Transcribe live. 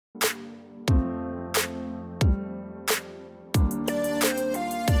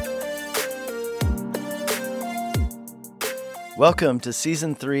Welcome to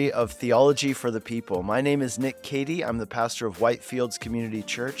Season 3 of Theology for the People. My name is Nick Cady. I'm the pastor of Whitefields Community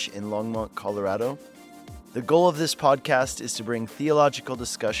Church in Longmont, Colorado. The goal of this podcast is to bring theological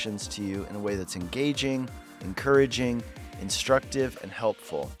discussions to you in a way that's engaging, encouraging, instructive, and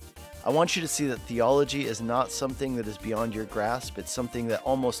helpful. I want you to see that theology is not something that is beyond your grasp. It's something that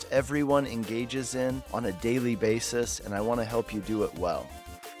almost everyone engages in on a daily basis, and I want to help you do it well.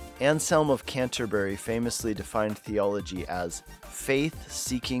 Anselm of Canterbury famously defined theology as faith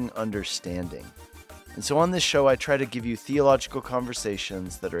seeking understanding. And so on this show, I try to give you theological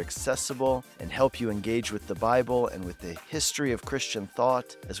conversations that are accessible and help you engage with the Bible and with the history of Christian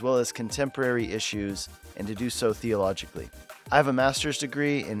thought, as well as contemporary issues, and to do so theologically. I have a master's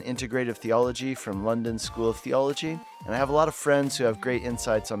degree in integrative theology from London School of Theology, and I have a lot of friends who have great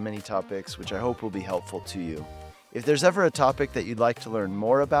insights on many topics, which I hope will be helpful to you. If there's ever a topic that you'd like to learn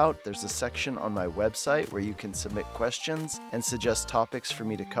more about, there's a section on my website where you can submit questions and suggest topics for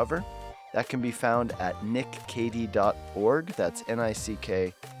me to cover. That can be found at nickcady.org. That's nickcady.org.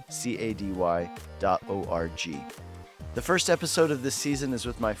 The first episode of this season is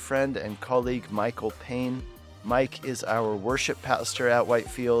with my friend and colleague Michael Payne. Mike is our worship pastor at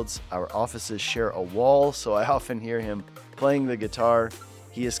Whitefields. Our offices share a wall, so I often hear him playing the guitar.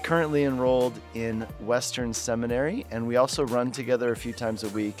 He is currently enrolled in Western Seminary, and we also run together a few times a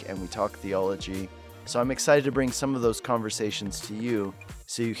week and we talk theology. So I'm excited to bring some of those conversations to you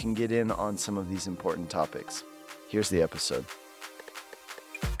so you can get in on some of these important topics. Here's the episode.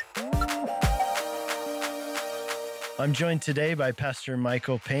 I'm joined today by Pastor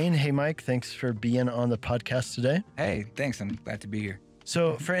Michael Payne. Hey, Mike, thanks for being on the podcast today. Hey, thanks. I'm glad to be here.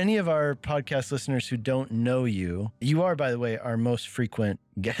 So for any of our podcast listeners who don't know you, you are, by the way, our most frequent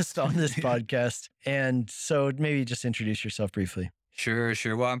guest on this podcast. And so maybe just introduce yourself briefly. Sure.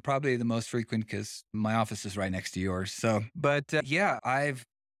 Well, I'm probably the most frequent because my office is right next to yours. But I've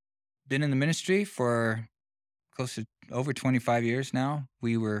been in the ministry for close to over 25 years now.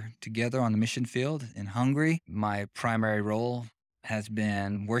 We were together on the mission field in Hungary. My primary role has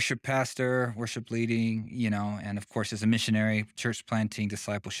been worship pastor, worship leading, and of course as a missionary, church planting,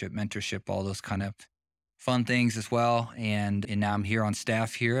 discipleship, mentorship, all those kind of fun things as well. And now I'm here on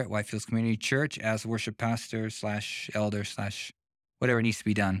staff here at Whitefields Community Church as a worship pastor / elder / whatever needs to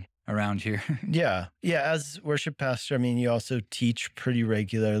be done around here. Yeah. As worship pastor, you also teach pretty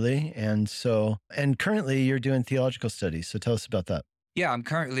regularly. And currently you're doing theological studies. So tell us about that. Yeah, I'm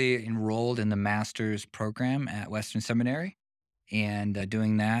currently enrolled in the master's program at Western Seminary and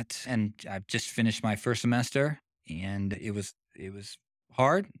doing that. And I've just finished my first semester and it was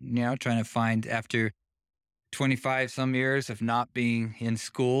hard, trying to find after 25 some years of not being in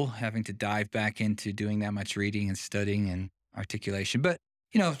school, having to dive back into doing that much reading and studying and articulation. But,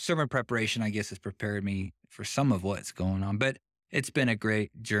 sermon preparation, I guess, has prepared me for some of what's going on. But it's been a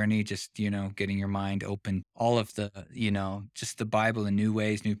great journey, just, getting your mind open, all of the, just the Bible in new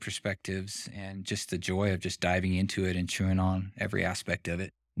ways, new perspectives, and just the joy of just diving into it and chewing on every aspect of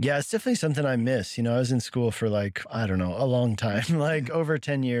it. Yeah, it's definitely something I miss. I was in school for a long time, over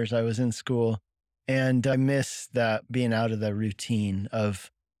 10 years I was in school. And I miss that being out of the routine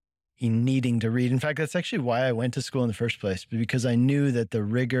of needing to read. In fact, that's actually why I went to school in the first place, because I knew that the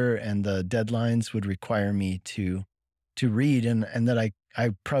rigor and the deadlines would require me to read and that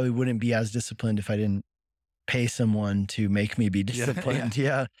I probably wouldn't be as disciplined if I didn't pay someone to make me be disciplined.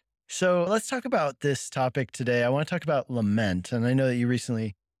 Yeah. So let's talk about this topic today. I want to talk about lament. And I know that you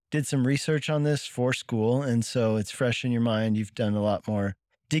recently did some research on this for school. And so it's fresh in your mind. You've done a lot more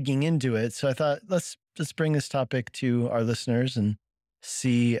digging into it. So I thought, let's bring this topic to our listeners and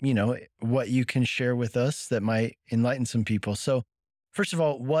see, what you can share with us that might enlighten some people. So first of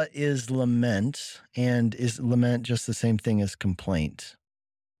all, what is lament? And is lament just the same thing as complaint?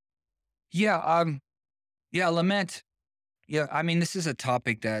 Lament. Yeah, this is a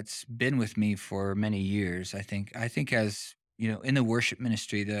topic that's been with me for many years. I think as, in the worship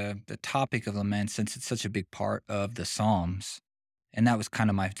ministry, the topic of lament, since it's such a big part of the Psalms, and that was kind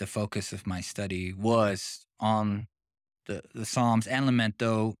of the focus of my study was on the Psalms and lament,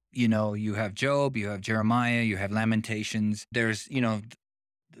 though, you have Job, you have Jeremiah, you have Lamentations. There's,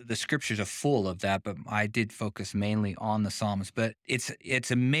 the scriptures are full of that, but I did focus mainly on the Psalms. But it's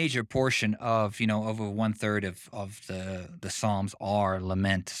a major portion of, over 1/3 of the Psalms are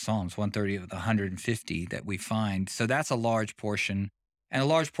lament Psalms, 1/3 of the 150 that we find. So that's a large portion. And a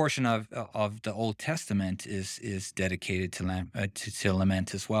large portion of the Old Testament is dedicated to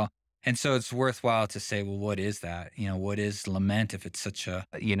lament as well. And so it's worthwhile to say, well, what is that? What is lament if it's such a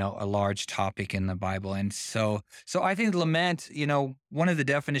large topic in the Bible? And so I think lament, one of the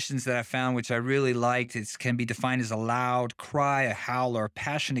definitions that I found, which I really liked, is can be defined as a loud cry, a howl, or a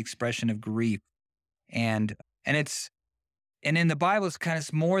passionate expression of grief. And and it's and in the Bible, it's kind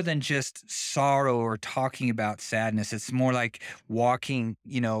of more than just sorrow or talking about sadness. It's more like walking,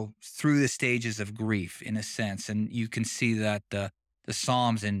 through the stages of grief in a sense. And you can see that the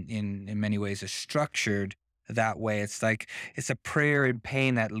Psalms in many ways are structured that way. It's like it's a prayer in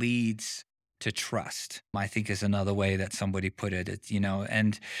pain that leads to trust, I think is another way that somebody put it.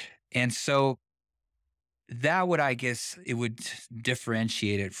 And so that would, I guess, it would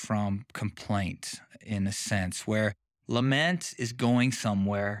differentiate it from complaint in a sense where lament is going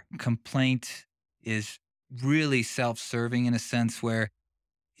somewhere. Complaint is really self serving in a sense where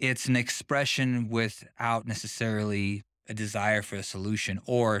it's an expression without necessarily a desire for a solution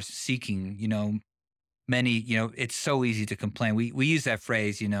or seeking, it's so easy to complain. We use that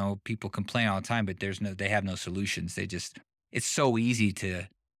phrase, people complain all the time, but they have no solutions. It's so easy to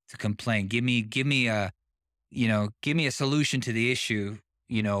complain. Give me a solution to the issue,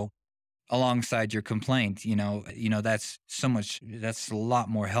 alongside your complaint, that's a lot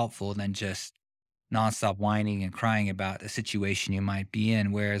more helpful than just nonstop whining and crying about a situation you might be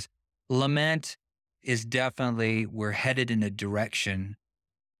in. Whereas lament is definitely, we're headed in a direction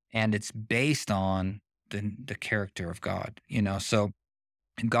and it's based on the character of God, so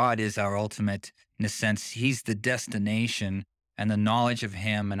God is our ultimate, in a sense, He's the destination, and the knowledge of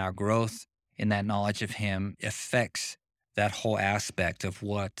Him and our growth in that knowledge of Him affects that whole aspect of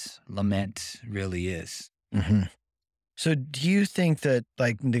what lament really is. Hmm. So do you think that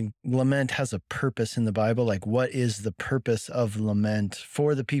like the lament has a purpose in the Bible? Like what is the purpose of lament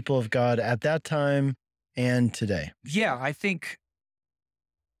for the people of God at that time and today? Yeah, I think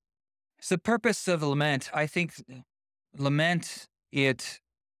it's the purpose of lament. I think lament, it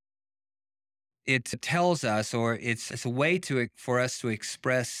tells us, or it's a way for us to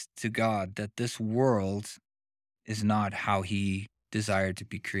express to God that this world is not how He desired to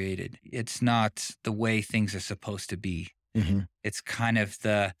be created. It's not the way things are supposed to be. Hmm. It's kind of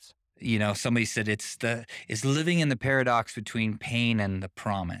somebody said it's living in the paradox between pain and the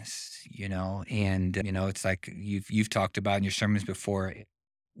promise, and it's like you've talked about in your sermons before.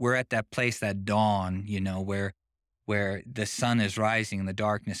 We're at that place, that dawn, where the sun is rising and the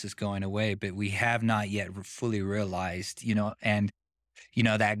darkness is going away, but we have not yet fully realized, and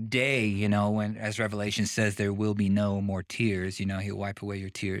that day, when, as Revelation says, there will be no more tears, He'll wipe away your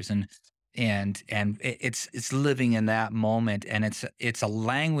tears. It's living in that moment. And it's a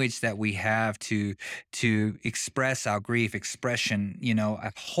language that we have to express our grief, expression,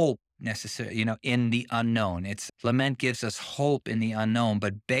 a hope necessary, in the unknown. It's lament gives us hope in the unknown,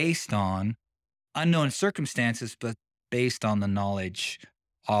 but based on unknown circumstances, but based on the knowledge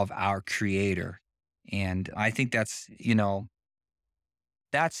of our creator. And I think that's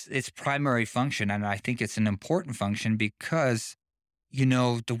its primary function. And I think it's an important function because,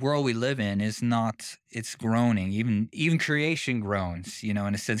 the world we live in is not, it's groaning. Even creation groans, in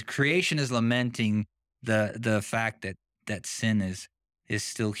a sense. Creation is lamenting the fact that sin is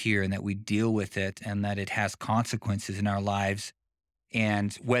still here and that we deal with it and that it has consequences in our lives.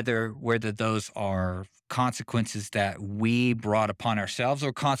 And whether those are consequences that we brought upon ourselves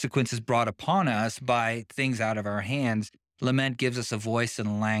or consequences brought upon us by things out of our hands, lament gives us a voice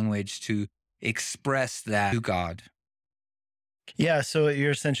and language to express that to God. Yeah. So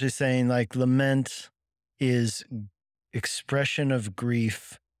you're essentially saying like lament is expression of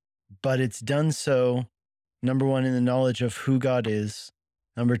grief, but it's done so, number one, in the knowledge of who God is.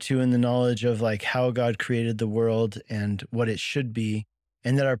 Number two, in the knowledge of like how God created the world and what it should be.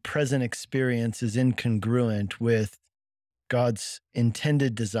 And that our present experience is incongruent with God's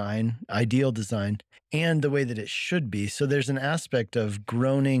intended design, ideal design, and the way that it should be. So there's an aspect of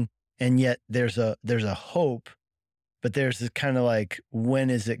groaning, and yet there's a hope, but there's this kind of like, when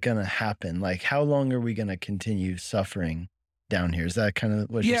is it going to happen? Like, how long are we going to continue suffering down here? Is that kind of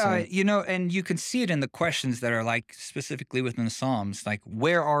what you're Yeah, saying? and you can see it in the questions that are like specifically within the Psalms, like,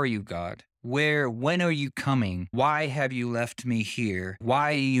 where are you, God? When are you coming? Why have you left me here?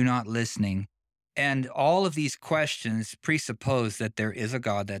 Why are you not listening? And all of these questions presuppose that there is a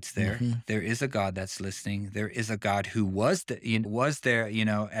God that's there. Hmm. There is a God that's listening. There is a God who was there,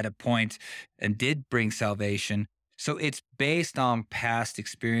 at a point and did bring salvation. So it's based on past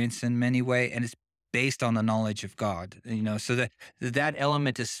experience in many way, and it's based on the knowledge of God. So that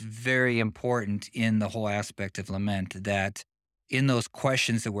element is very important in the whole aspect of lament. That in those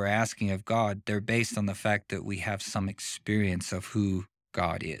questions that we're asking of God, they're based on the fact that we have some experience of who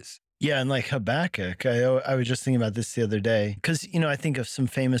God is. Yeah, and like Habakkuk, I was just thinking about this the other day because I think of some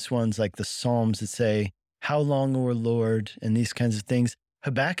famous ones like the Psalms that say, "How long, O Lord," and these kinds of things.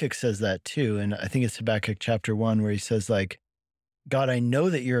 Habakkuk says that too, and I think it's Habakkuk chapter 1 where he says like, "God, I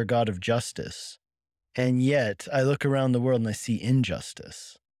know that you're a God of justice, and yet I look around the world and I see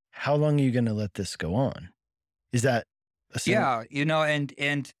injustice. How long are you going to let this go on?" Is that a sim? Yeah,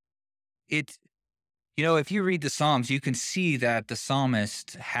 and it if you read the Psalms, you can see that the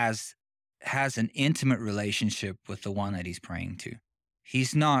psalmist has an intimate relationship with the one that he's praying to.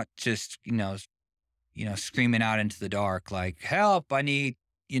 He's not just, screaming out into the dark like, "Help, I need,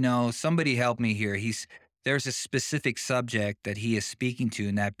 somebody help me here." There's a specific subject that he is speaking to,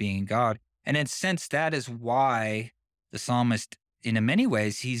 and that being God. And in a sense, that is why the psalmist, in many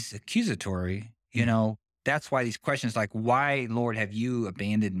ways, he's accusatory. That's why these questions like, "Why, Lord, have you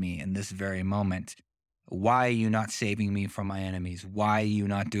abandoned me in this very moment? Why are you not saving me from my enemies? Why are you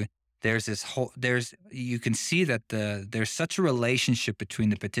not doing?" You can see that there's such a relationship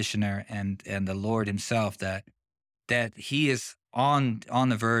between the petitioner and the Lord himself that he is on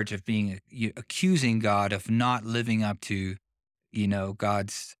the verge of being accusing God of not living up to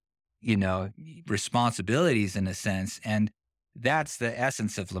God's you know responsibilities in a sense. And that's the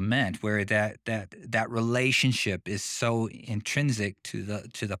essence of lament, where that relationship is so intrinsic to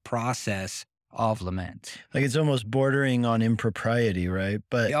the process of lament. Like it's almost bordering on impropriety, right?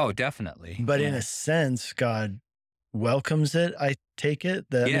 But Oh, definitely. but in a Yeah. sense, God welcomes it. I take it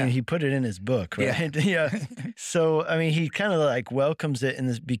that, I mean, Yeah. he put it in his book, Yeah. right? Yeah. So, I mean, he kind of like welcomes it in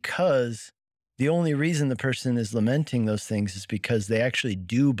this because the only reason the person is lamenting those things is because they actually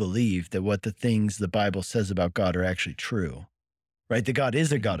do believe that what the things the Bible says about God are actually true, right? That God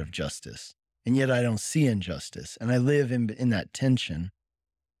is a God Mhm. of justice. And yet I don't see injustice. And I live in that tension.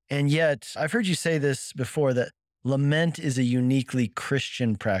 And yet, I've heard you say this before that lament is a uniquely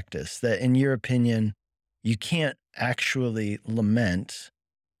Christian practice, that in your opinion, you can't actually lament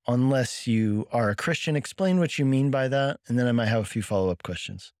unless you are a Christian. Explain what you mean by that. And then I might have a few follow up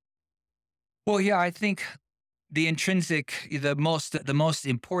questions. Well, yeah, I think the most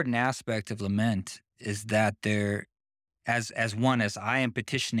important aspect of lament is that as I am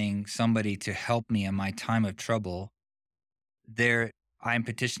petitioning somebody to help me in my time of trouble, there I'm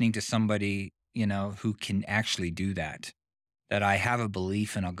petitioning to somebody, who can actually do that. That I have a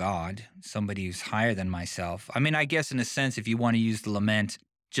belief in a God, somebody who's higher than myself. I mean, I guess in a sense, if you want to use the lament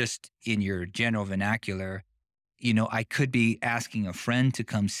just in your general vernacular, I could be asking a friend to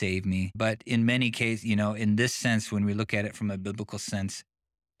come save me. But in many cases, in this sense, when we look at it from a biblical sense,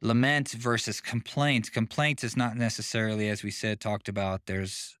 lament versus complaint is not necessarily, as we said, talked about,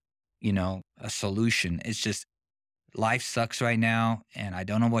 there's, a solution. It's just life sucks right now and I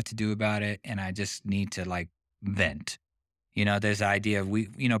don't know what to do about it. And I just need to like vent. There's the idea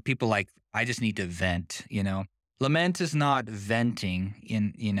of people like, I just need to vent, Lament is not venting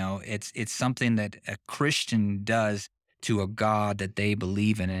it's something that a Christian does to a God that they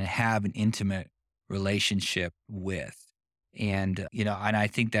believe in and have an intimate relationship with. And I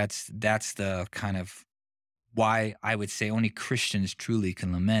think that's the kind of why I would say only Christians truly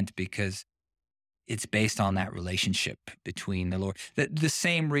can lament, because it's based on that relationship between the Lord. The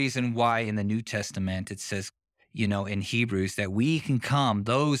same reason why in the New Testament it says, in Hebrews, that we can come,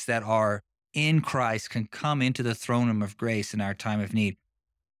 those that are in Christ can come into the throne room of grace in our time of need.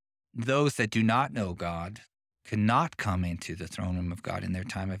 Those that do not know God cannot come into the throne room of God in their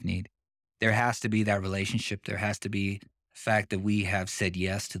time of need. There has to be that relationship. There has to be the fact that we have said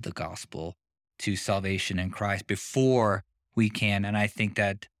yes to the gospel, to salvation in Christ before we can. And I think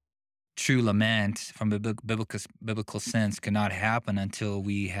that true lament from a biblical sense cannot happen until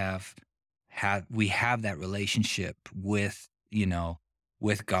we have that relationship with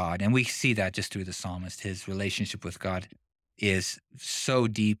God. And we see that just through the psalmist. His relationship with God is so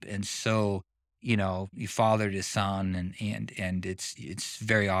deep and so, he fathered his son, and it's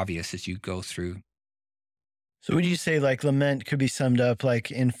very obvious as you go through. So would you say like lament could be summed up like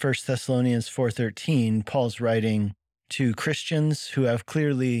in First Thessalonians 4:13, Paul's writing to Christians who have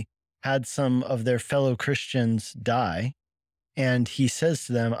clearly had some of their fellow Christians die. And he says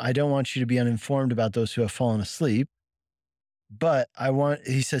to them, I don't want you to be uninformed about those who have fallen asleep, but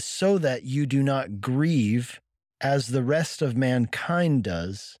he says, so that you do not grieve as the rest of mankind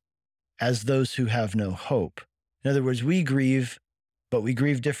does, as those who have no hope. In other words, we grieve, but we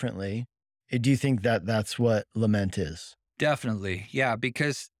grieve differently. Do you think that that's what lament is? Definitely. Yeah,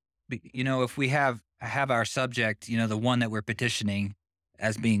 because if we have our subject, the one that we're petitioning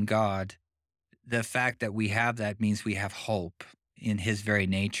as being God, the fact that we have that means we have hope in his very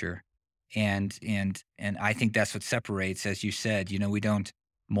nature. And I think that's what separates, as you said, we don't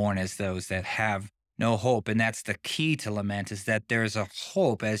mourn as those that have no hope. And that's the key to lament, is that there's a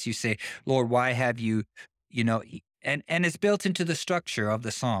hope, as you say, Lord, why have you, and it's built into the structure of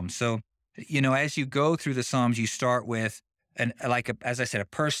the Psalm. So, as you go through the Psalms, you start with as I said, a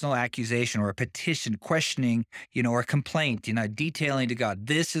personal accusation or a petition, questioning, or a complaint, detailing to God,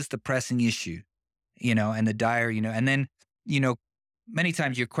 this is the pressing issue, and the dire, and then, you know, many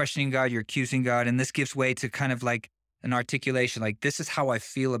times you're questioning God, you're accusing God, and this gives way to kind of like an articulation, like, this is how I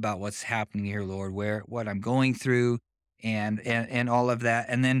feel about what's happening here, Lord, what I'm going through, and all of that,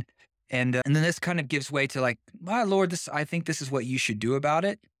 and then this kind of gives way to like, Lord, I think this is what you should do about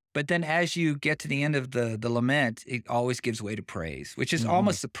it. But then as you get to the end of the lament, it always gives way to praise, which is Hmm.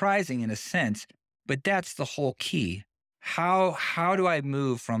 almost surprising in a sense, but that's the whole key. How do I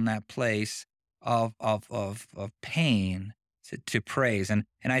move from that place of pain to praise? And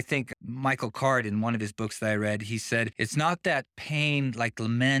I think Michael Card, in one of his books that I read, he said it's not that pain, like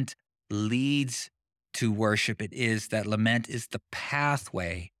lament, leads to worship. It is that lament is the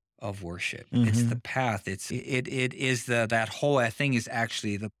pathway of worship. It's the Hmm. path. It is that whole thing is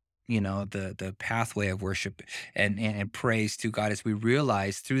actually the pathway of worship and praise to God, as we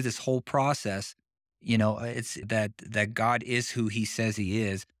realize through this whole process, it's that God is who he says he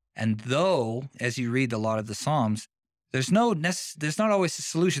is. And though, as you read a lot of the Psalms, there's not always a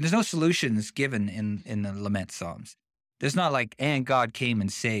solution. There's no solutions given in the lament Psalms. There's not like, and God came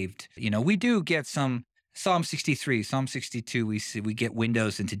and saved. We do get some Psalm 63, Psalm 62, we get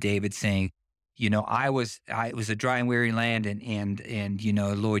windows into David saying, I was a dry and weary land, and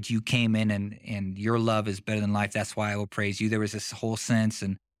Lord, you came in, and your love is better than life. That's why I will praise you. There was this whole sense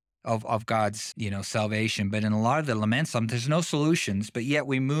and of God's, salvation. But in a lot of the laments, there's no solutions, but yet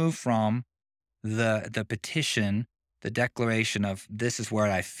we move from the petition, the declaration of, this is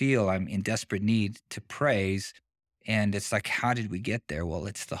where I feel I'm in desperate need, to praise. And it's like, how did we get there? Well,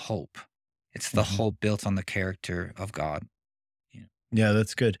 it's the hope. It's the Hmm. hope built on the character of God. Yeah. Yeah,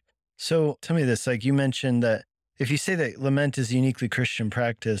 that's good. So tell me this, like you mentioned that if you say that lament is uniquely Christian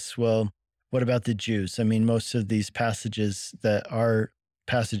practice, well, what about the Jews? I mean, most of these passages that are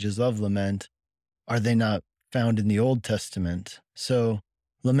passages of lament, are they not found in the Old Testament? So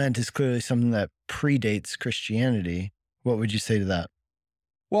lament is clearly something that predates Christianity. What would you say to that?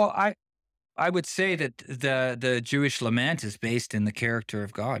 Well, I would say that the Jewish lament is based in the character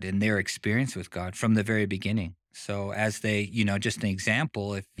of God, in their experience with God from the very beginning. So as they, just an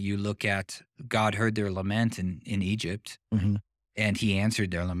example, if you look at, God heard their lament in Egypt, Hmm. and he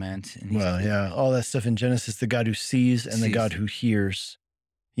answered their lament, and he Well, said, yeah, all that stuff in Genesis, the God who sees and the God sees. who hears,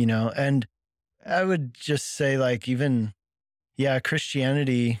 and I would just say, like, even, yeah,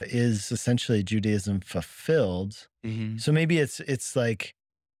 Christianity is essentially Judaism fulfilled. Mhm. So maybe it's like,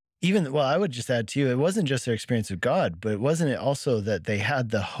 even, well, I would just add to you, it wasn't just their experience with God, but wasn't it also that they had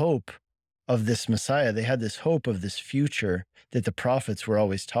the hope of this Messiah? They had this hope of this future that the prophets were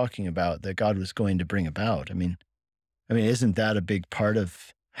always talking about, that God was going to bring about. I mean, isn't that a big part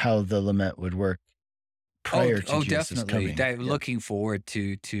of how the lament would work prior to Oh, Jesus definitely. coming? That Yeah. looking forward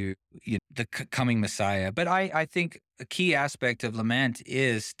to the coming Messiah. But I think a key aspect of lament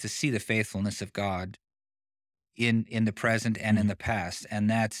is to see the faithfulness of God in the present and in Mhm. the past,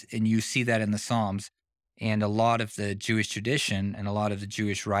 and you see that in the Psalms, and a lot of the Jewish tradition and a lot of the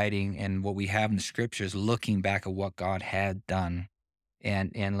Jewish writing and what we have in the scriptures, looking back at what God had done.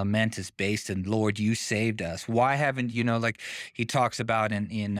 And lament is based in, Lord, you saved us. Why haven't, like he talks about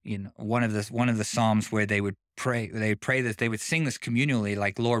in one of the Psalms, where they pray that they would sing this communally,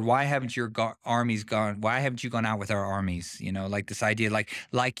 like, Lord, why haven't your armies gone? Why haven't you gone out with our armies? Like this idea,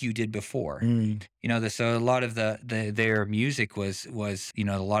 like you did before. Mm. So a lot of their music was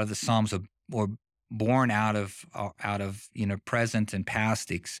a lot of the Psalms were born out of present and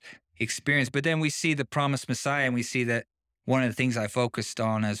past experience. But then we see the promised Messiah, and we see that one of the things I focused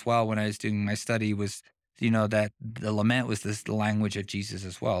on as well when I was doing my study was, that the lament was the language of Jesus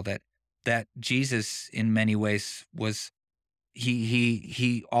as well. That Jesus, in many ways, was,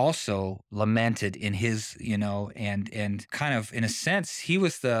 he also lamented in his, and kind of, in a sense, he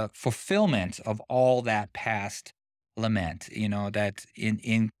was the fulfillment of all that past lament. That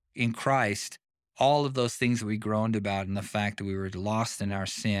in Christ, all of those things that we groaned about, and the fact that we were lost in our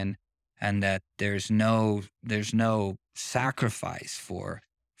sin, and that there's no sacrifice for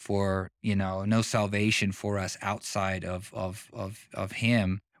no salvation for us outside of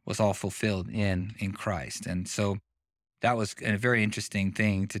him, was all fulfilled in Christ. And so that was a very interesting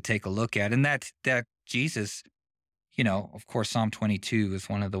thing to take a look at. And that Jesus, of course, Psalm 22 is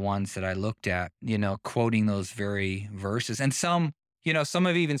one of the ones that I looked at, quoting those very verses. And some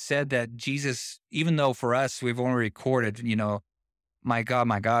have even said that Jesus, even though for us, we've only recorded, my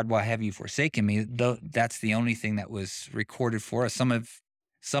God, why have you forsaken me?" That's the only thing that was recorded for us.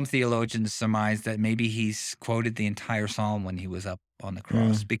 Some theologians surmise that maybe he's quoted the entire psalm when he was up on the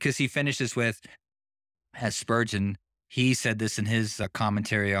cross, Mm, because he finishes with, as Spurgeon, he said this in his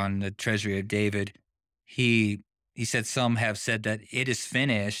commentary on the Treasury of David. He he said some have said that it is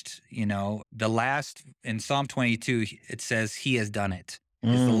finished. The last in Psalm 22, it says, "He has done it,"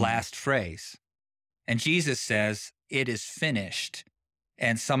 is the mm, last phrase, and Jesus says, "It is finished."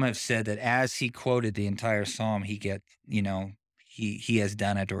 And some have said that as he quoted the entire psalm, he has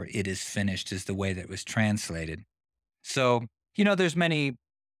done it, or "it is finished" is the way that it was translated. So, there's many,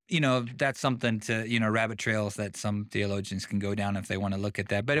 that's something to, rabbit trails that some theologians can go down if they want to look at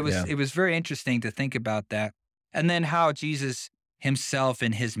that. But it was yeah. it was very interesting to think about that. And then how Jesus himself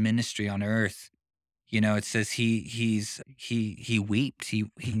in his ministry on earth, it says he wept.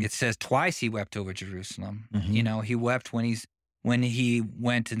 Mhm, It says twice he wept over Jerusalem. mhm. He wept when he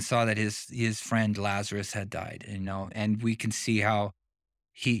went and saw that his friend Lazarus had died, and we can see how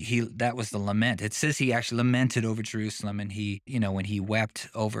he that was the lament. It says he actually lamented over Jerusalem, and when he wept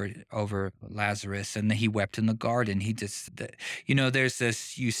over Lazarus, and then he wept in the garden. There's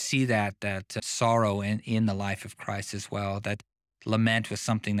this, you see that sorrow in the life of Christ as well. That lament was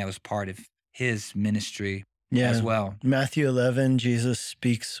something that was part of his ministry as Yeah. well. Matthew 11, Jesus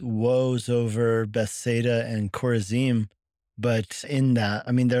speaks woes over Bethsaida and Chorazim. But in that,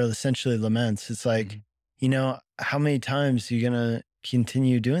 I mean, they're essentially laments. It's like, Mhm. how many times are you going to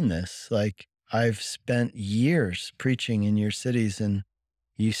continue doing this? Like, I've spent years preaching in your cities and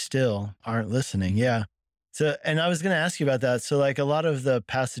you still aren't listening. Yeah. So, and I was going to ask you about that. So, like, a lot of the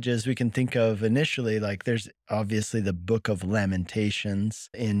passages we can think of initially, like, there's obviously the book of Lamentations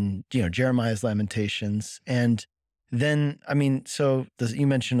in, Jeremiah's Lamentations. And then, I mean, so you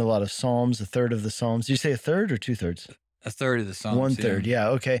mentioned a lot of Psalms, a third of the Psalms. Did you say a third or two thirds? A third of the One Psalms, yeah. third. Yeah.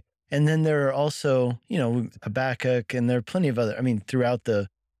 Okay. And then there are also, Habakkuk, and there are plenty of other, I mean, throughout the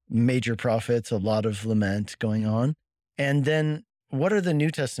major prophets, a lot of lament going on. And then what are the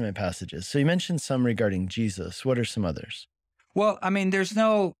New Testament passages? So you mentioned some regarding Jesus. What are some others? Well, I mean, there's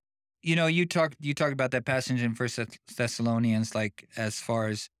no, you talk about that passage in First Thessalonians, like, as far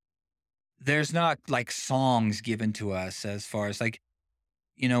as, there's not like songs given to us, as far as, like,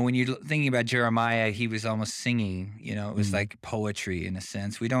 when you're thinking about Jeremiah, he was almost singing. It was Mm, like poetry in a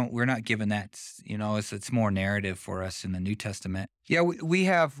sense. We're not given that. It's more narrative for us in the New Testament. Yeah, we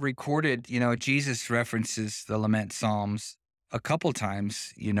have recorded. Jesus references the lament psalms a couple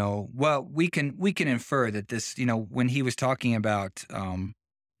times. Well, we can infer that this. When he was talking about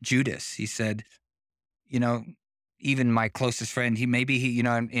Judas, he said, you know, even my closest friend,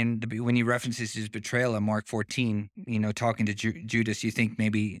 when he references his betrayal in Mark 14, talking to Judas, you think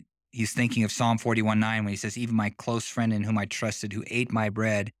maybe he's thinking of Psalm 41:9 when he says, "Even my close friend in whom I trusted, who ate my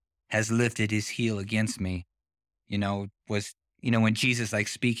bread, has lifted his heel against me." When Jesus, like,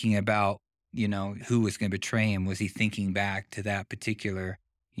 speaking about, who was going to betray him, was he thinking back to that particular,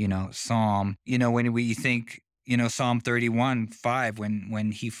 Psalm? When we think, Psalm 31:5,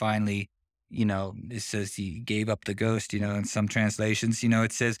 when he finally, it says he gave up the ghost, in some translations,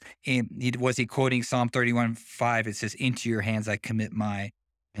 it says, was he quoting Psalm 31:5? It says, "Into your hands I commit my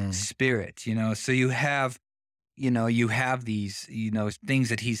mm. spirit," so you have these, things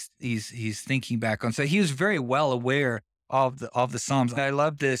that he's thinking back on. So he was very well aware of the Psalms. I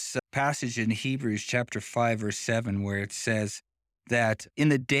love this passage in Hebrews chapter 5 verse 7, where it says that in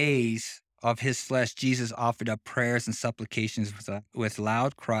the days of his flesh Jesus offered up prayers and supplications with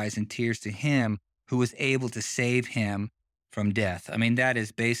loud cries and tears to him who was able to save him from death. I mean, that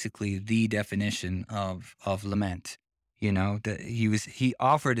is basically the definition of lament. That he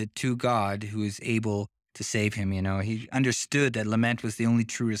offered it to God, who is able to save him. He understood that lament was the only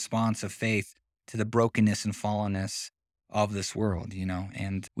true response of faith to the brokenness and fallenness of this world.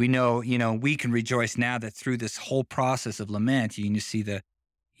 And we know, we can rejoice now that through this whole process of lament, you see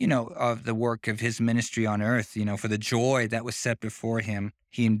of the work of his ministry on earth. For the joy that was set before him,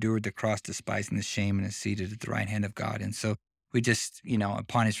 he endured the cross, despising the shame, and is seated at the right hand of God. And so we just,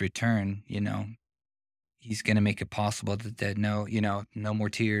 upon his return, he's going to make it possible that no more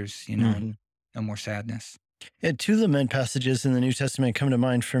tears, Mhm. no more sadness. Yeah, two lament passages in the New Testament come to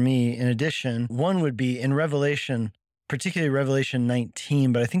mind for me. In addition, one would be in Revelation, particularly Revelation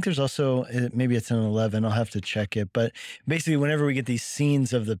 19, but I think there's also, maybe it's in 11, I'll have to check it. But basically, whenever we get these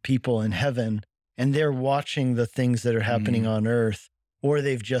scenes of the people in heaven and they're watching the things that are happening Mm. on earth, or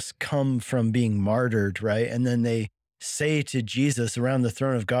they've just come from being martyred, right? And then they say to Jesus around the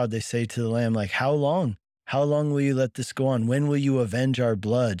throne of God, they say to the Lamb, like, how long? How long will you let this go on? When will you avenge our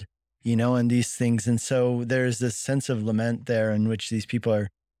blood? and these things. And so there's this sense of lament there in which these people are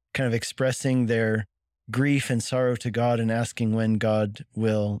kind of expressing their grief and sorrow to God and asking when God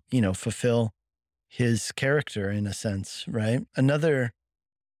will, fulfill his character in a sense, right? Another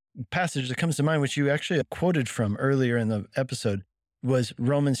passage that comes to mind, which you actually quoted from earlier in the episode, was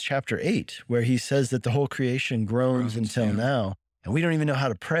Romans chapter 8, where he says that the whole creation groans until yeah. now. And we don't even know how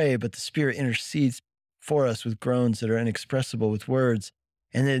to pray, but the Spirit intercedes for us with groans that are inexpressible with words.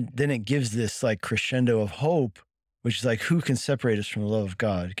 And then it gives this like crescendo of hope, which is like, who can separate us from the love of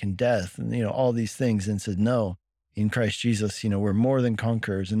God? Can death? And, all these things. And said, no, in Christ Jesus, we're more than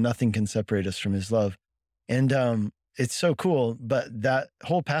conquerors and nothing can separate us from his love. And it's so cool. But that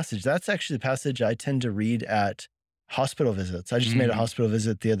whole passage, that's actually the passage I tend to read at hospital visits. I just made a hospital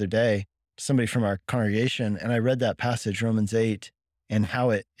visit the other day to somebody from our congregation, and I read that passage, Romans 8, and how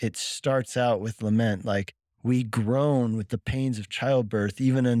it starts out with lament, like, we groan with the pains of childbirth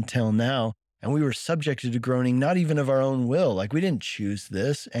even until now, and we were subjected to groaning, not even of our own will. Like, we didn't choose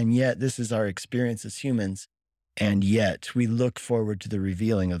this, and yet this is our experience as humans, and yet we look forward to the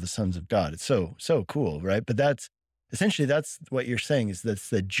revealing of the sons of God. It's so cool, right? But that's what you're saying, is that's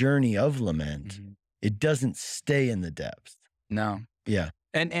the journey of lament. It doesn't stay in the depths. No. Yeah.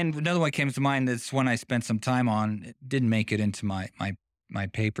 And another one came to mind that's one I spent some time on. It didn't make it into my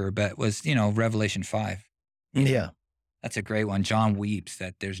paper, but was, Revelation 5. Yeah. That's a great one. John weeps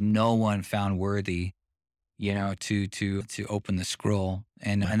that there's no one found worthy, to open the scroll.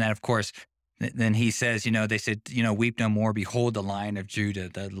 And then of course, then he says, they said, weep no more. Behold, the Lion of Judah,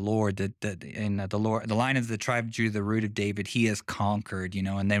 the Lord, the Lord, the Lion of the tribe of Judah, the root of David, he has conquered,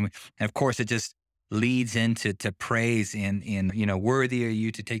 and of course it just leads into praise in worthy are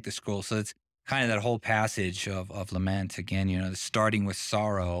you to take the scroll. So it's kind of that whole passage of lament again, starting with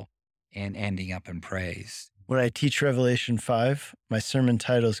sorrow and ending up in praise. When I teach Revelation 5, my sermon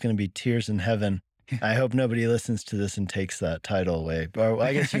title is going to be Tears in Heaven. I hope nobody listens to this and takes that title away. But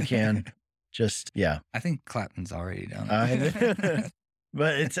I guess you can. Just, yeah. I think Clapton's already done it.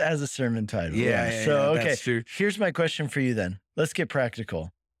 But it's as a sermon title. Yeah. So, okay. That's true. Here's my question for you then. Let's get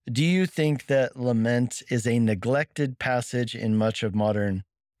practical. Do you think that lament is a neglected passage in much of modern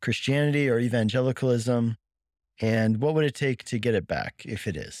Christianity or evangelicalism? And what would it take to get it back if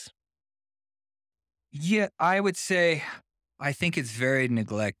it is? Yeah, I would say, I think it's very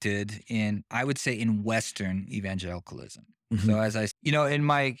neglected in Western evangelicalism. So as in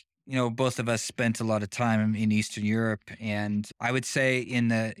my, both of us spent a lot of time in Eastern Europe, and I would say in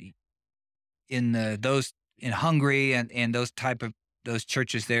Hungary and those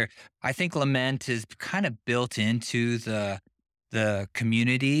churches there, I think lament is kind of built into the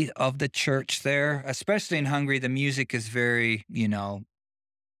community of the church there, especially in Hungary. The music is very,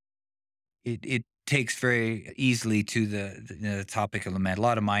 it takes very easily to the topic of lament, a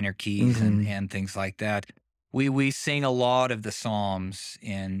lot of minor keys and things like that. We sing a lot of the Psalms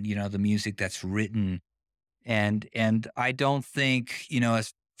and, the music that's written. And I don't think,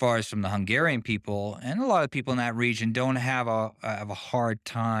 as far as from the Hungarian people and a lot of people in that region don't have a hard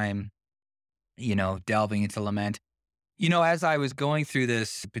time, delving into lament. As I was going through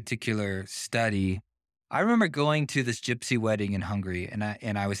this particular study, I remember going to this gypsy wedding in Hungary,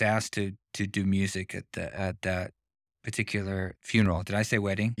 and I was asked to do music at that particular funeral. Did I say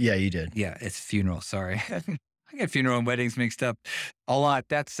wedding? Yeah, you did. Yeah, it's funeral. Sorry. I get funeral and weddings mixed up a lot.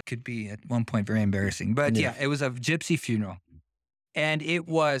 Could be at one point very embarrassing. But yeah, it was a gypsy funeral. And it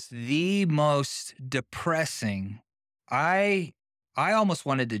was the most depressing. I almost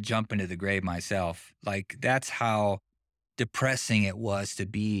wanted to jump into the grave myself. Like, that's how depressing it was to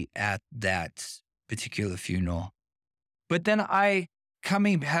be at that particular funeral. But then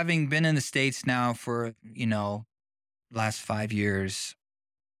having been in the States now for, last 5 years,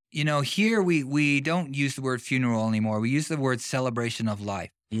 here we don't use the word funeral anymore. We use the word celebration of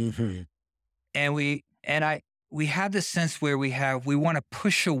life. And we have this sense where we want to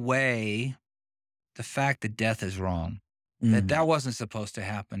push away the fact that death is wrong, that wasn't supposed to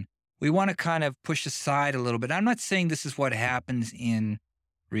happen. We want to kind of push aside a little bit. I'm not saying this is what happens in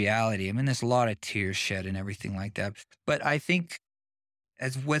reality. I mean, there's a lot of tears shed and everything like that. But I think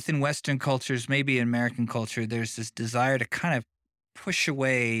as within Western cultures, maybe in American culture, there's this desire to kind of push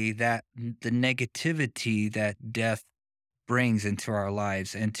away the negativity that death brings into our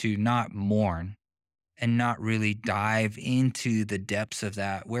lives and to not mourn and not really dive into the depths of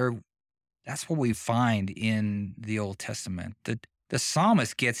that, where that's what we find in the Old Testament. The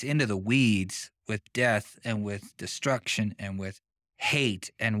psalmist gets into the weeds with death and with destruction and with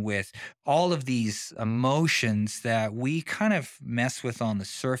hate and with all of these emotions that we kind of mess with on the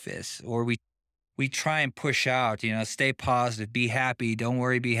surface, or we we try and push out, stay positive, be happy, don't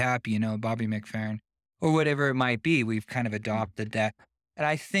worry, be happy, Bobby McFerrin, or whatever it might be. We've kind of adopted that. And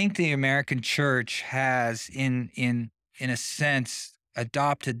I think the American church has in a sense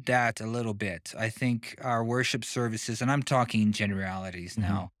adopted that a little bit. I think our worship services, and I'm talking generalities Hmm.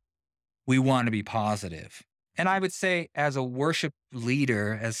 now, we want to be positive. And I would say as a worship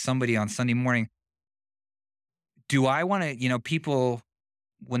leader, as somebody on Sunday morning, do I want to, people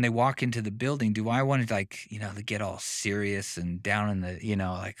when they walk into the building, do I want to like, to get all serious and down in the,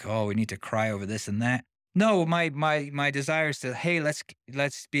 like, oh, we need to cry over this and that? No, my desire is to, hey,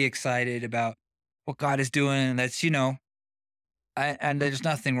 let's be excited about what God is doing. Let's, and there's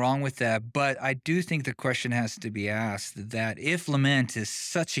nothing wrong with that. But I do think the question has to be asked that if lament is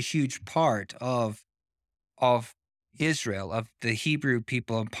such a huge part of Israel, of the Hebrew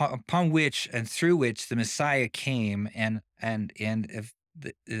people, upon which and through which the Messiah came, and if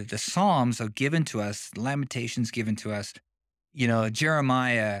the Psalms are given to us, Lamentations given to us,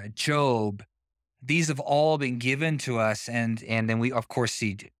 Jeremiah, Job, these have all been given to us, and then we of course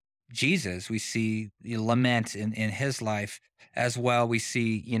see Jesus. We see the lament in his life as well. We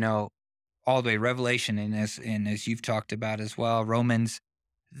see all the way Revelation, and as you've talked about as well, Romans.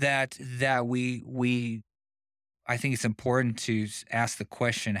 That we I think it's important to ask the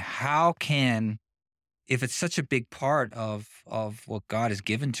question: how can, if it's such a big part of what God has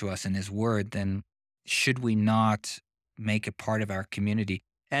given to us in His Word, then should we not make it part of our community?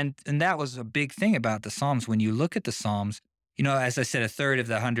 And that was a big thing about the Psalms. When you look at the Psalms, as I said, a third of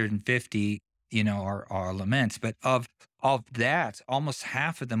the 150, are laments, but of that, almost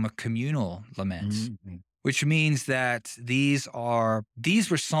half of them are communal laments, Hmm. which means that these were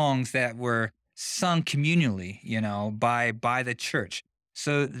songs that were sung communally, by the church.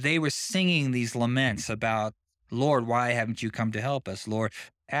 So they were singing these laments about, Lord, why haven't you come to help us? Lord,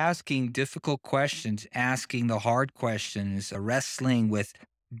 asking difficult questions, asking the hard questions, wrestling with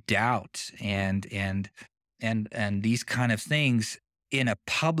doubt and these kind of things in a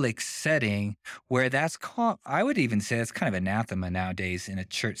public setting where that's called, I would even say it's kind of anathema nowadays in a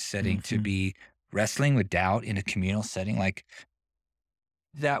church setting to Hmm. be wrestling with doubt in a communal setting. Like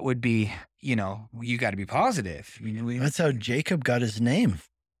that would be, you got to be positive. That's how Jacob got his name,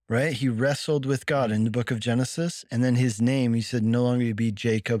 right? He wrestled with God in the book of Genesis. And then his name, he said, no longer be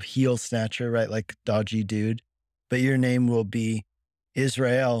Jacob, heel snatcher, right? Like dodgy dude, but your name will be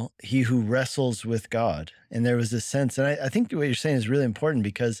Israel, he who wrestles with God. And there was this sense. And I think what you're saying is really important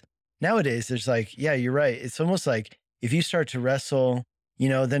because nowadays there's like, yeah, you're right. It's almost like if you start to wrestle,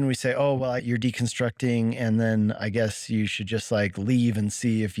 then we say, oh, well, you're deconstructing. And then I guess you should just like leave and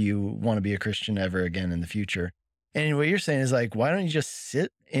see if you want to be a Christian ever again in the future. And what you're saying is like, why don't you just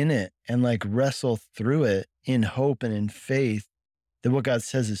sit in it and like wrestle through it in hope and in faith that what God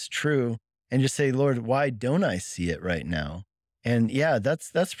says is true and just say, Lord, why don't I see it right now? And yeah,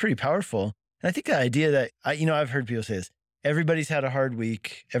 that's pretty powerful. And I think the idea that I've heard people say this, everybody's had a hard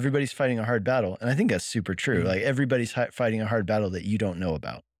week, everybody's fighting a hard battle. And I think that's super true. Mhm. Like everybody's fighting a hard battle that you don't know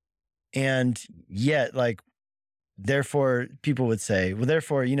about. And yet, like, therefore, people would say, well,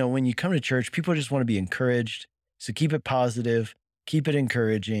 therefore, when you come to church, people just want to be encouraged. So keep it positive, keep it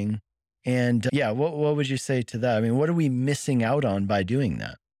encouraging. And yeah, what would you say to that? I mean, what are we missing out on by doing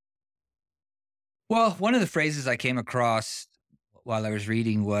that? Well, one of the phrases I came across while I was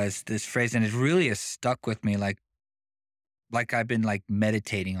reading was this phrase, and it really has stuck with me. Like I've been like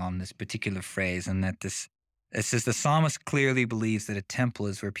meditating on this particular phrase, and that this it says the psalmist clearly believes that a temple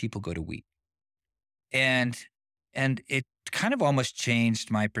is where people go to weep, and it kind of almost changed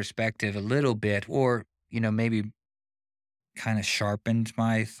my perspective a little bit, or maybe kind of sharpened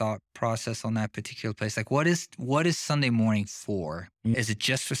my thought process on that particular place. Like, what is Sunday morning for? Mm. Is it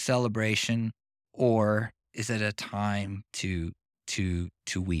just for celebration, or is it a time to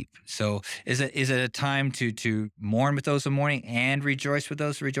weep? So, is it a time to mourn with those in mourning and rejoice with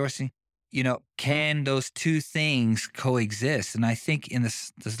those rejoicing? Can those two things coexist? And I think in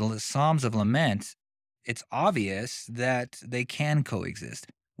the Psalms of Lament, it's obvious that they can coexist.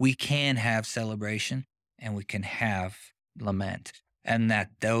 We can have celebration and we can have lament, and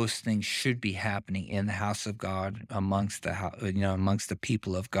that those things should be happening in the house of God amongst the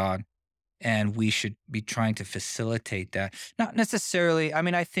people of God, and we should be trying to facilitate that. Not necessarily, I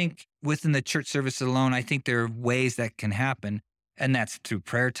mean, I think within the church service alone, I think there are ways that can happen, and that's through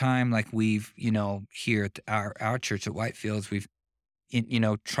prayer time. Like we've, here at our church at Whitefields, we've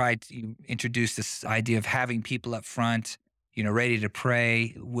tried to introduce this idea of having people up front, ready to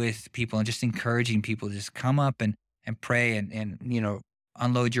pray with people and just encouraging people to just come up and pray and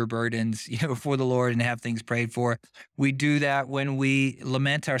unload your burdens, before the Lord and have things prayed for. We do that when we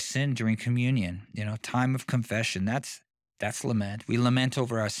lament our sin during communion, time of confession. That's lament. We lament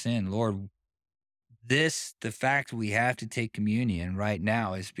over our sin. Lord, the fact we have to take communion right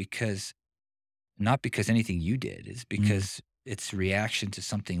now is because not because anything you did, it's Mm, because it's reaction to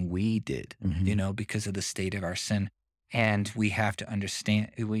something we did, mhm. because of the state of our sin. And we have to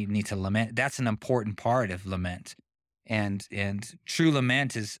understand we need to lament. That's an important part of lament. And true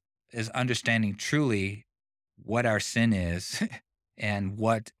lament is understanding truly what our sin is and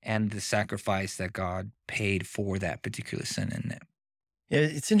the sacrifice that God paid for that particular sin in it. Yeah,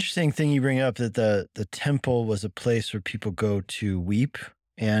 it's interesting thing you bring up that the temple was a place where people go to weep,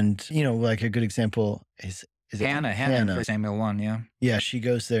 and like a good example is it Hannah in Hannah? First Samuel 1, yeah. Yeah, she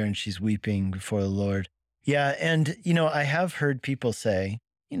goes there and she's weeping before the Lord. Yeah, and I have heard people say,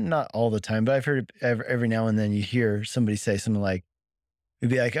 not all the time, but I've heard every now and then you hear somebody say something like, it'd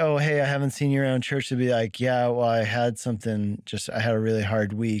be like, "Oh, hey, I haven't seen you around church." It'd be like, "Yeah, well, I had something. I had a really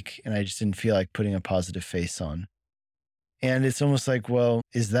hard week, and I just didn't feel like putting a positive face on." And it's almost like, well,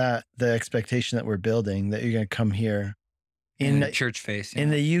 is that the expectation that we're building, that you're going to come here? In a In church face,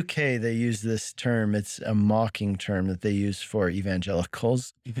 in yeah. the UK, they use this term. It's a mocking term that they use for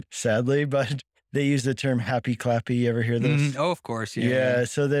evangelicals, sadly, but they use the term happy clappy. You ever hear Mhm. this? Oh, of course, yeah, yeah, yeah. Yeah.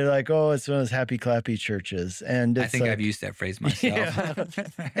 So they're like, oh, it's one of those happy clappy churches. And I it's think I've like, used that phrase myself.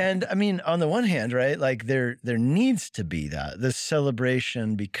 yeah. And I mean, on the one hand, right, like there needs to be this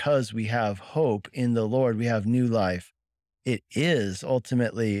celebration because we have hope in the Lord, we have new life. It is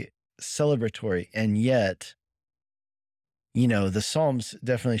ultimately celebratory, and yet, the Psalms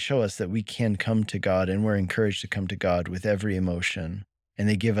definitely show us that we can come to God, and we're encouraged to come to God with every emotion. And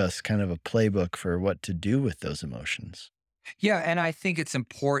they give us kind of a playbook for what to do with those emotions. Yeah, and I think it's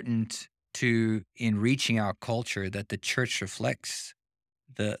important in reaching our culture, that the church reflects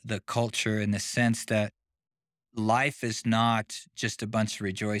the culture in the sense that life is not just a bunch of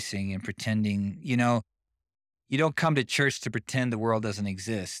rejoicing and pretending. You don't come to church to pretend the world doesn't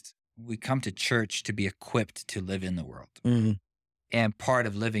exist. We come to church to be equipped to live in the world. Mhm. And part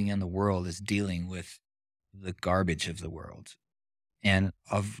of living in the world is dealing with the garbage of the world, and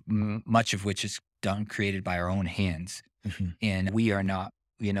much of which is done created by our own hands. Mhm. And we're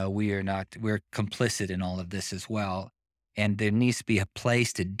complicit in all of this as well. And there needs to be a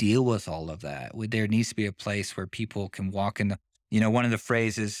place to deal with all of that. There needs to be a place where people can walk in one of the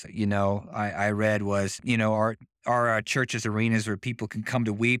phrases, I read was, our churches arenas where people can come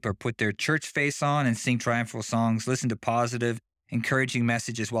to weep or put their church face on and sing triumphal songs, listen to positive, encouraging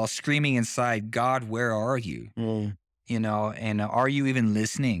messages while screaming inside, God, where are you? Mm. And are you even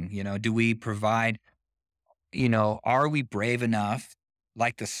listening? Do we provide, are we brave enough,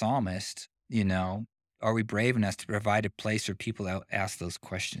 like the psalmist, are we brave enough to provide a place where people ask those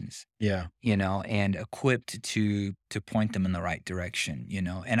questions, Yeah. and equipped to point them in the right direction,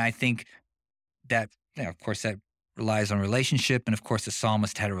 And I think that, of course, that relies on relationship. And of course, the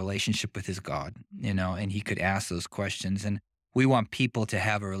psalmist had a relationship with his God, and he could ask those questions. And we want people to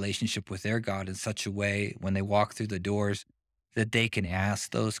have a relationship with their God in such a way when they walk through the doors that they can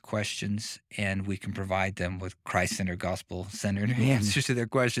ask those questions, and we can provide them with Christ centered, gospel centered Mhm. answers to their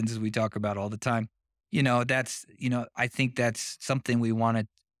questions, as we talk about all the time. I think that's something we want to,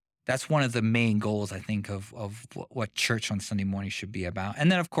 that's one of the main goals, I think, of what church on Sunday morning should be about.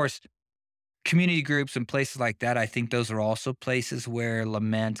 And then, of course, community groups and places like that, I think those are also places where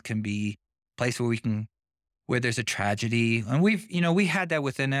lament can be place where there's a tragedy. And we had that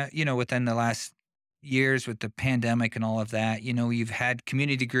within the last years with the pandemic and all of that. You've had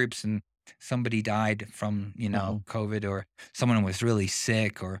community groups and somebody died from, Mhm. COVID, or someone was really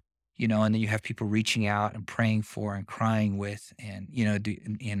sick, or, and then you have people reaching out and praying for and crying with, and,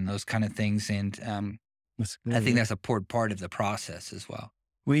 and those kind of things. And That's I think good. that's a important part of the process as well.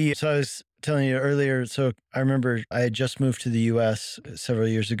 So I was telling you earlier, so I remember I had just moved to the US several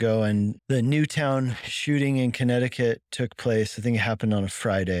years ago, and the Newtown shooting in Connecticut took place. I think it happened on a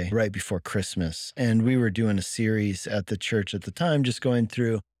Friday right before Christmas. And we were doing a series at the church at the time, just going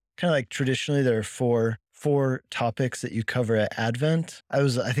through kind of like traditionally there are four topics that you cover at Advent. I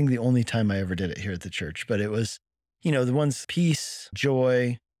think the only time I ever did it here at the church, but it was, the ones peace,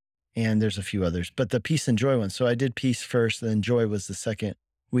 joy, and there's a few others, but the peace and joy one. So I did peace first, then joy was the second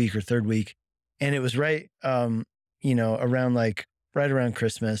week or third week. And it was right, around right around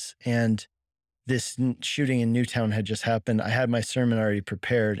Christmas. And this shooting in Newtown had just happened. I had my sermon already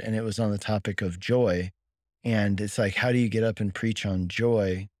prepared, and it was on the topic of joy. And it's like, how do you get up and preach on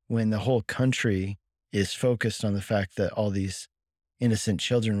joy when the whole country is focused on the fact that all these innocent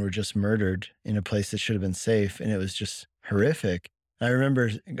children were just murdered in a place that should have been safe? And it was just horrific. I remember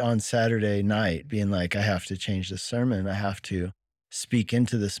on Saturday night being like, I have to change this sermon. I have to speak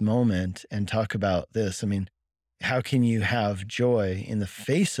into this moment and talk about this. I mean, how can you have joy in the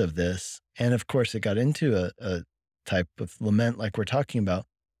face of this? And of course, it got into a type of lament like we're talking about,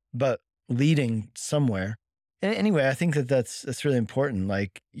 but leading somewhere. Anyway, I think that that's really important.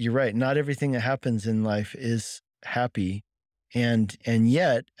 Like you're right, not everything that happens in life is happy, and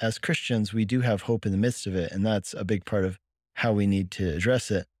yet as Christians, we do have hope in the midst of it, and that's a big part of how we need to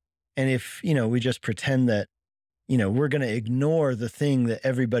address it. And if we just pretend that we're going to ignore the thing that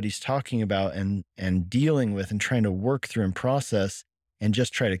everybody's talking about and dealing with and trying to work through and process and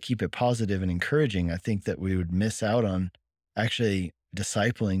just try to keep it positive and encouraging, I think that we would miss out on actually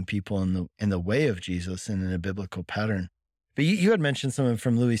discipling people in the way of Jesus and in a biblical pattern. But you had mentioned something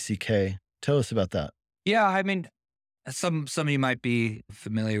from Louis C.K. Tell us about that. Yeah, I mean, some of you might be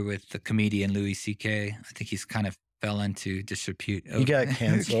familiar with the comedian Louis C.K. I think he's kind of fell into disrepute. He got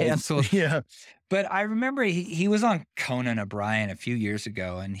canceled. Canceled. Yeah. But I remember he was on Conan O'Brien a few years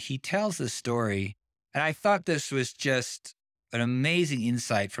ago, and he tells this story. And I thought this was just an amazing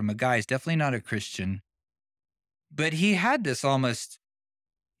insight from a guy who's definitely not a Christian, but he had this almost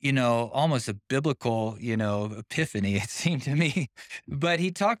a biblical, epiphany, it seemed to me. But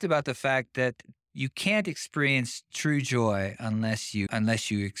he talked about the fact that you can't experience true joy unless you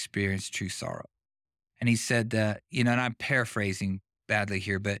experience true sorrow. And he said that, and I'm paraphrasing badly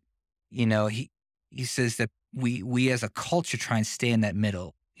here, but he says that we as a culture try and stay in that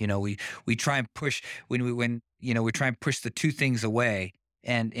middle. We try and push we try and push the two things away,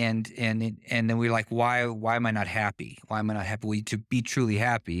 and then we're like, why am I not happy? Why am I not happy? Well, to be truly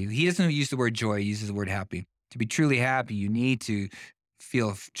happy, he doesn't use the word joy, he uses the word happy. To be truly happy, you need to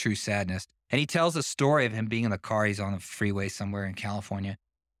feel true sadness. And he tells a story of him being in the car. He's on a freeway somewhere in California,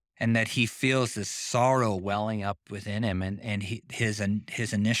 and that he feels this sorrow welling up within him, and his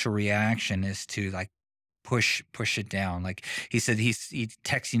initial reaction is to like push it down. Like he said, he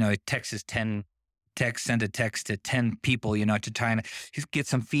texts, send a text to 10 people, to try and get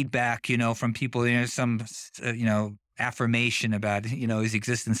some feedback, from people, some, affirmation about, his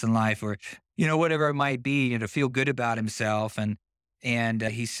existence in life, or, whatever it might be, to feel good about himself. And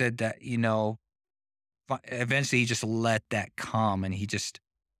he said that, eventually he just let that come, and he just,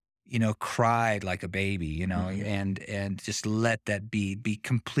 cried like a baby, Mhm. and just let that be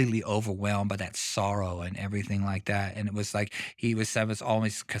completely overwhelmed by that sorrow and everything like that. And it was like that was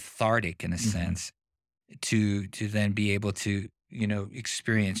almost cathartic in a Mhm. sense to then be able to,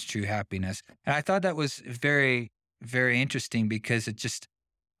 experience true happiness. And I thought that was very, very interesting, because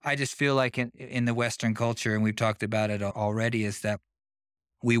I just feel like in the Western culture, and we've talked about it already, is that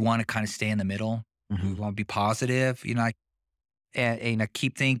we want to kind of stay in the middle. We Mhm. want to be positive, and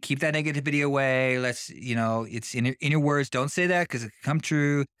keep that negativity away. Let's, it's in your words. Don't say that because it can come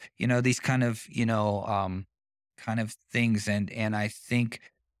true. These kind of things. And I think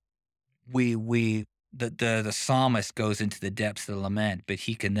we the psalmist goes into the depths of the lament, but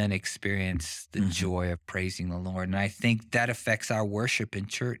he can then experience the Mhm. joy of praising the Lord. And I think that affects our worship in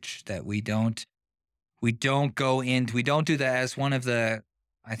church, that we don't do that as one of the,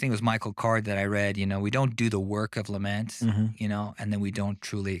 I think it was Michael Card that I read, we don't do the work of lament, Mhm. and then we don't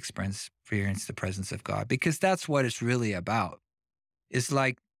truly experience the presence of God, because that's what it's really about. It's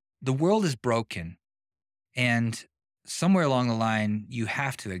like the world is broken, and somewhere along the line you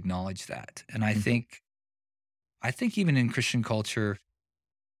have to acknowledge that. And I Mhm. think even in Christian culture,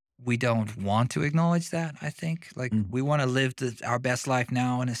 we don't want to acknowledge that. I think like Mhm. we want to live our best life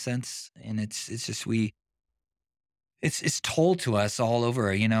now in a sense, and it's just it's told to us all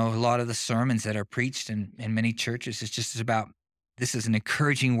over, a lot of the sermons that are preached in many churches, it's just about, this is an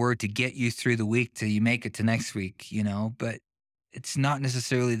encouraging word to get you through the week till you make it to next week, but it's not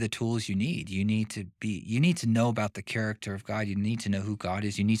necessarily the tools you need. You need to know about the character of God. You need to know who God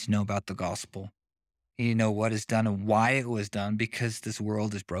is. You need to know about the gospel. You know what is done and why it was done, because this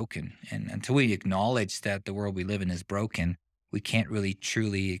world is broken. And until we acknowledge that the world we live in is broken, we can't really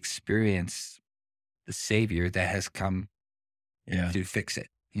truly experience the savior that has come Yeah. to fix it,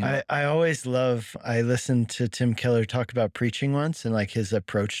 I listened to Tim Keller talk about preaching once and like his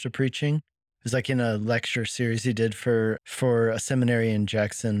approach to preaching. It was like in a lecture series he did for a seminary in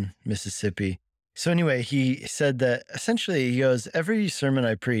Jackson, Mississippi. So anyway, he said that essentially he goes, every sermon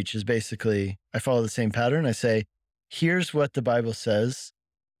I preach is basically, I follow the same pattern. I say, here's what the Bible says.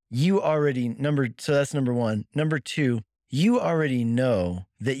 So that's number one. Number two, you already know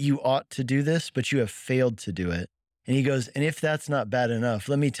that you ought to do this, but you have failed to do it. And he goes, and if that's not bad enough,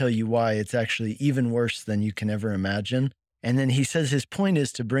 let me tell you why it's actually even worse than you can ever imagine. And then he says his point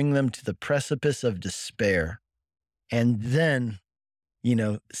is to bring them to the precipice of despair. And then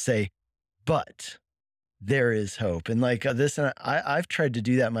say, but there is hope. And like this, and I've tried to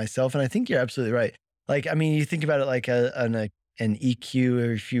do that myself. And I think you're absolutely right. Like, I mean, you think about it like an EQ,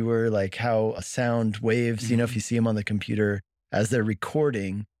 or if you were like how a sound waves, if Mhm. you see them on the computer as they're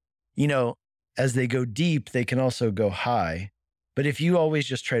recording, you know, as they go deep, they can also go high. But if you always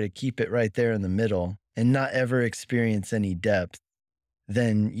just try to keep it right there in the middle and not ever experience any depth,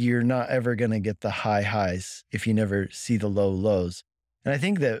 then you're not ever going to get the high highs if you never see the low lows. And I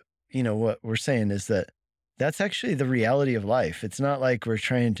think that, what we're saying is that that's actually the reality of life. It's not like we're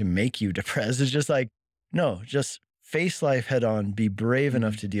trying to make you depressed. It's just like, no, just face life head on, be brave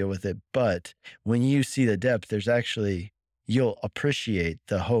enough Mhm. to deal with it. But when you see the depth, you'll appreciate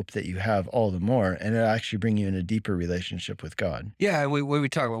the hope that you have all the more. And it'll actually bring you in a deeper relationship with God. Yeah, we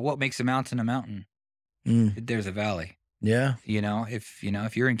talk about what makes a mountain. Mm, There's a valley. yeah. If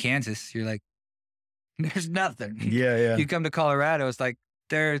you're in Kansas, you're like, there's nothing. Yeah. Yeah. You come to Colorado, it's like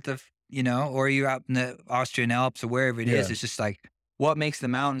there's or you're out in the Austrian Alps or wherever it is. Yeah. It's just like what makes the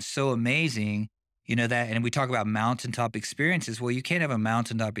mountains so amazing. And we talk about mountaintop experiences. Well, you can't have a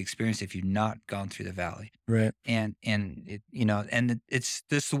mountaintop experience if you've not gone through the valley. Right. It's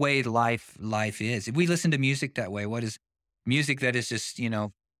this the way life is. If we listen to music that way, what is music that is just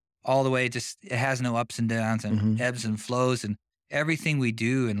all the way, just it has no ups and downs and Hmm. ebbs and flows, and everything we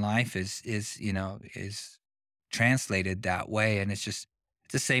do in life is translated that way. And it's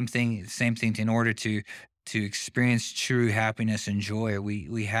the same thing. In order to experience true happiness and joy,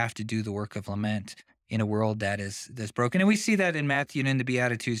 we have to do the work of lament in a world that's broken. And we see that in Matthew and in the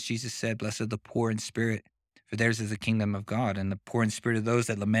Beatitudes. Jesus said, blessed are the poor in spirit, for theirs is the kingdom of God. And the poor in spirit are those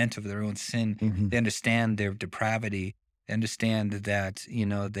that lament over their own sin. Hmm. They understand their depravity. They understand that,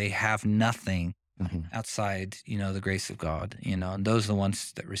 they have nothing Hmm. outside, the grace of God, and those are the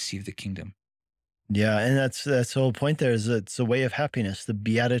ones that receive the kingdom. Yeah, and that's the whole point there is it's a way of happiness, the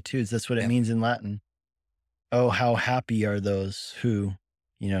Beatitudes, that's what it Yep. means in Latin. Oh, how happy are those who,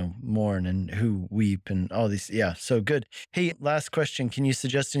 mourn and who weep and all these. Yeah, so good. Hey, last question. Can you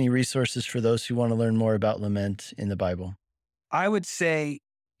suggest any resources for those who want to learn more about lament in the Bible? I would say,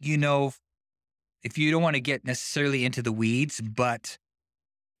 you know, if you don't want to get necessarily into the weeds, but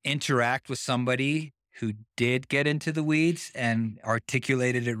interact with somebody who did get into the weeds and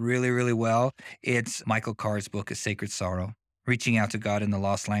articulated it really, really well, it's Michael Carr's book, A Sacred Sorrow, Reaching Out to God in the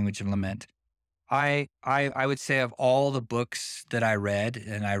Lost Language of Lament. I would say of all the books that I read,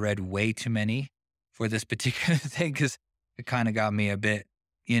 and I read way too many for this particular thing because it kind of got me a bit,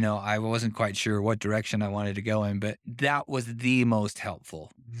 I wasn't quite sure what direction I wanted to go in, but that was the most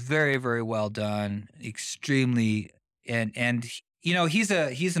helpful. Very, very well done. Extremely, he's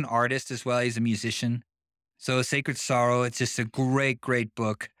an artist as well. He's a musician. So Sacred Sorrow, it's just a great, great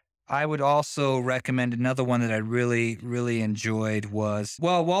book. I would also recommend another one that I really, really enjoyed was,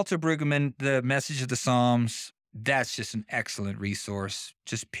 well, Walter Brueggemann, The Message of the Psalms. That's just an excellent resource,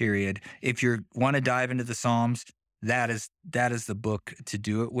 just period. If you want to dive into the Psalms, that is the book to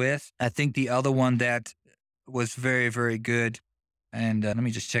do it with. I think the other one that was very, very good, and let me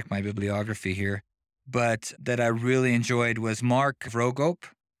just check my bibliography here, but that I really enjoyed was Mark Vroegop,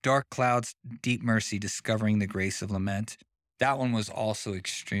 Dark Clouds, Deep Mercy, Discovering the Grace of Lament. That one was also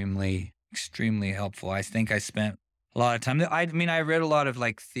extremely, extremely helpful. I think I spent a lot of time. I mean, I read a lot of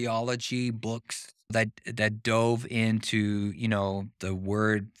like theology books that dove into, the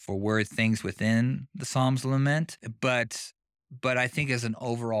word for word things within the Psalms of Lament. But I think as an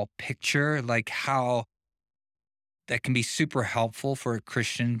overall picture, like how that can be super helpful for a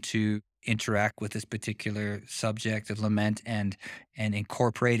Christian to interact with this particular subject of lament and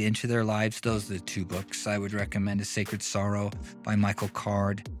incorporate into their lives. Those are the two books I would recommend: is Sacred Sorrow by Michael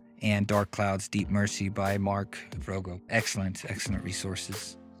Card and Dark Clouds, Deep Mercy by Mark Vrogo. Excellent, excellent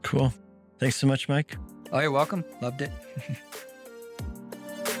resources. Cool. Thanks so much, Mike. Oh, you're welcome. Loved it.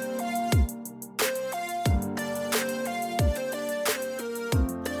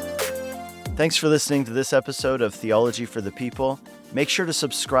 Thanks for listening to this episode of Theology for the People. Make sure to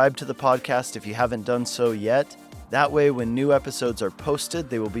subscribe to the podcast if you haven't done so yet. That way, when new episodes are posted,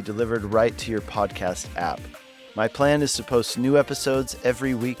 they will be delivered right to your podcast app. My plan is to post new episodes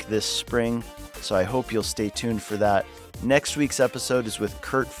every week this spring, so I hope you'll stay tuned for that. Next week's episode is with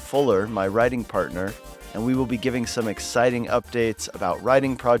Kurt Fuller, my writing partner, and we will be giving some exciting updates about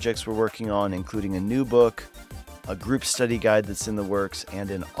writing projects we're working on, including a new book, a group study guide that's in the works,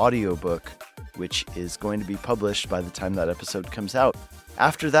 and an audiobook, which is going to be published by the time that episode comes out.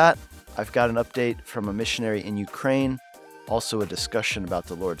 After that, I've got an update from a missionary in Ukraine, also a discussion about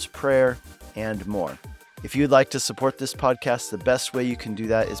the Lord's Prayer, and more. If you'd like to support this podcast, the best way you can do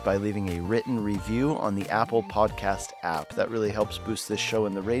that is by leaving a written review on the Apple Podcast app. That really helps boost this show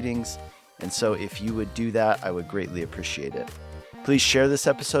in the ratings. And so if you would do that, I would greatly appreciate it. Please share this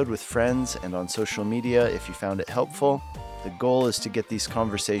episode with friends and on social media if you found it helpful. The goal is to get these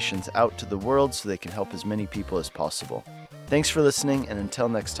conversations out to the world so they can help as many people as possible. Thanks for listening, and until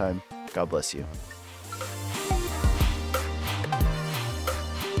next time, God bless you.